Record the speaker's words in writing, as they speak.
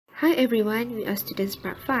Hi everyone, we are students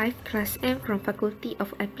part 5, class M from Faculty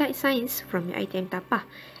of Applied Science from UiTM Tapah.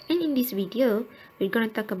 And in this video, we're going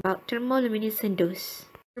to talk about thermoluminescence dose.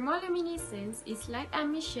 Thermoluminescence is light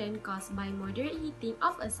emission caused by moderate heating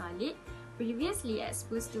of a solid previously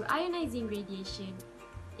exposed to ionizing radiation.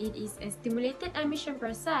 It is a stimulated emission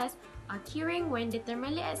process occurring when the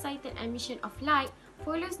thermally excited emission of light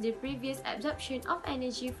follows the previous absorption of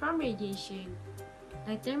energy from radiation.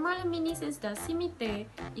 A thermoluminescence dosimeter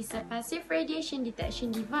is a passive radiation detection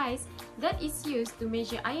device that is used to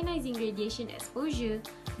measure ionizing radiation exposure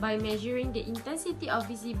by measuring the intensity of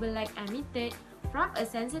visible light emitted from a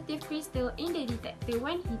sensitive crystal in the detector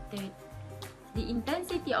when heated. The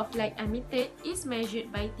intensity of light emitted is measured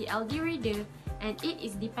by TLD reader and it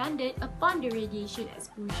is dependent upon the radiation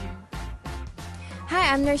exposure.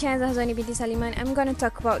 Hi, I'm Nurshana Zahzoni binti Saliman. I'm going to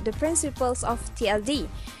talk about the principles of TLD,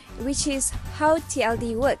 which is how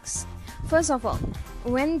TLD works. First of all,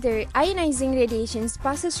 when the ionizing radiations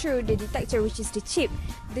passes through the detector, which is the chip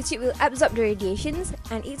will absorb the radiations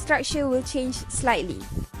and its structure will change slightly.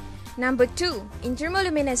 Number 2, in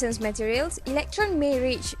thermoluminescence materials, electrons may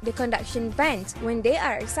reach the conduction bands when they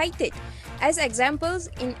are excited, as examples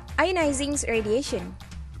in ionizing radiation.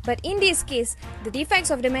 But in this case, the defects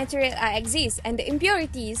of the material exist and the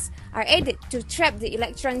impurities are added to trap the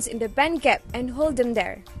electrons in the band gap and hold them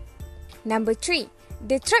there. Number 3,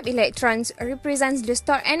 the trapped electrons represents the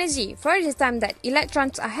stored energy for the time that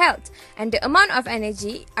electrons are held, and the amount of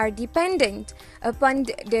energy are dependent upon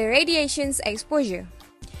the radiation's exposure.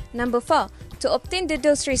 Number 4, to obtain the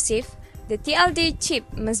dose received, the TLD chip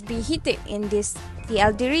must be heated in these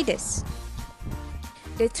TLD readers.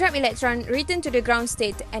 The trapped electron return to the ground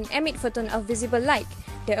state and emit photon of visible light.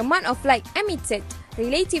 The amount of light emitted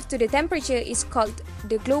relative to the temperature is called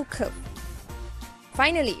the glow curve.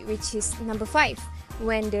 Finally, which is number 5,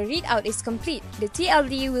 when the readout is complete, the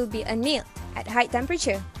TLD will be annealed at high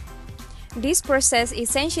temperature. This process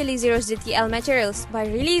essentially zeroes the TL materials by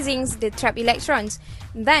releasing the trapped electrons.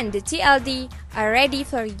 Then the TLD are ready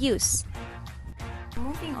for use.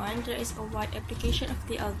 Moving on, there is a wide application of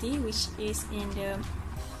TLD, which is in the,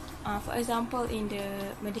 for example, in the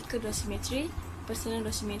medical dosimetry, personal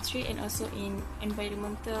dosimetry, and also in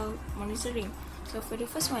environmental monitoring. So for the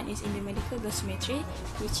first one is in the medical dosimetry,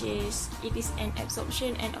 which is an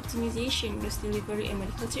absorption and optimization dose delivery and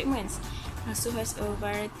medical treatments. Also has a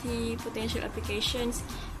variety potential applications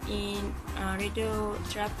in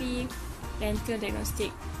radiotherapy, dental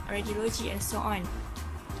diagnostic, radiology, and so on.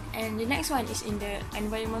 And the next one is in the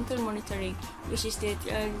environmental monitoring, which is the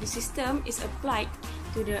system is applied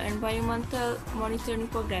to the environmental monitoring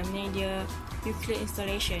program in the nuclear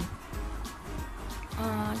installation.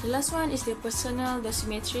 The last one is the personal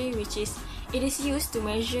dosimetry, which is used to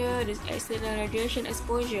measure the external radiation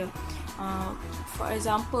exposure. For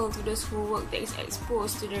example, to those who work that is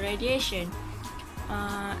exposed to the radiation.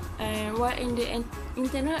 And while in the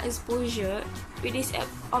internal exposure, it is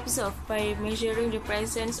observed by measuring the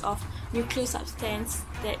presence of nuclear substance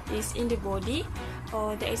that is in the body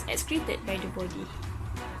or that is excreted by the body.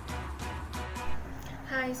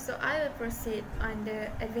 Hi, so I will proceed on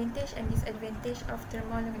the advantage and disadvantage of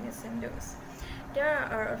thermoluminescence dose. There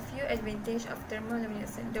are a few advantages of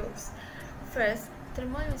thermoluminescence dose. First,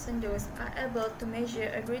 thermoluminescence dose are able to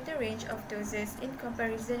measure a greater range of doses in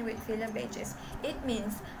comparison with film badges. It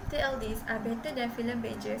means TLDs are better than film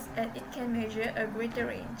badges and it can measure a greater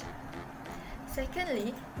range.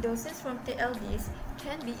 Secondly, doses from TLDs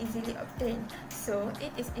can be easily obtained, so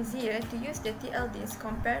it is easier to use the TLDs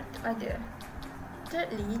compared to others.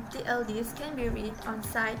 Thirdly, TLDs can be read on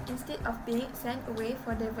site instead of being sent away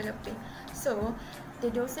for developing, so the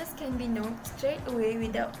doses can be known straight away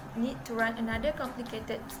without need to run another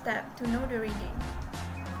complicated step to know the reading.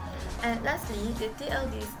 And lastly, the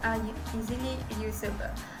TLDs are easily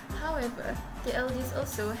usable. However, TLDs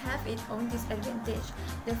also have its own disadvantage.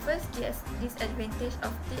 The first disadvantage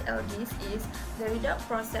of TLDs is the readout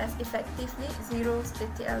process effectively zeroes the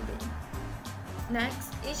TLD.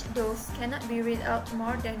 Next, each dose cannot be read out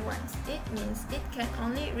more than once. It means it can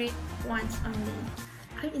only read once only.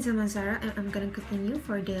 I'm Izama Zara and I'm going to continue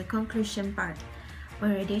for the conclusion part.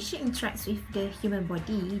 When radiation interacts with the human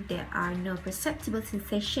body, there are no perceptible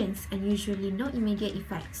sensations and usually no immediate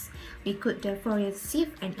effects. We could therefore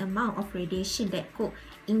receive an amount of radiation that could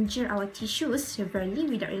injure our tissues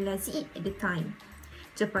severely without realizing it at the time.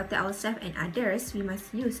 To protect ourselves and others, we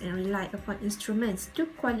must use and rely upon instruments to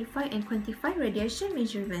qualify and quantify radiation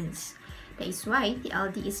measurements. That is why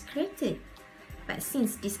TLD is created. But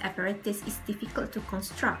since this apparatus is difficult to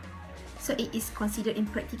construct, so it is considered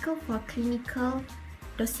impractical for clinical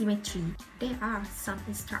dosimetry. There are some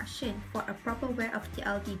instructions for a proper wear of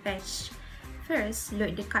TLD badge. First,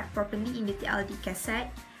 load the card properly in the TLD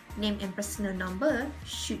cassette. Name and personal number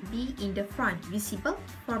should be in the front, visible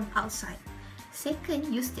from outside.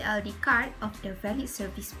 Second, use TLD card of the valid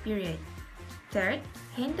service period. Third,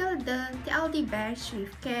 handle the TLD badge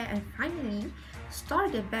with care, and finally, store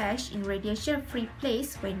the badge in radiation-free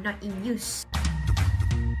place when not in use.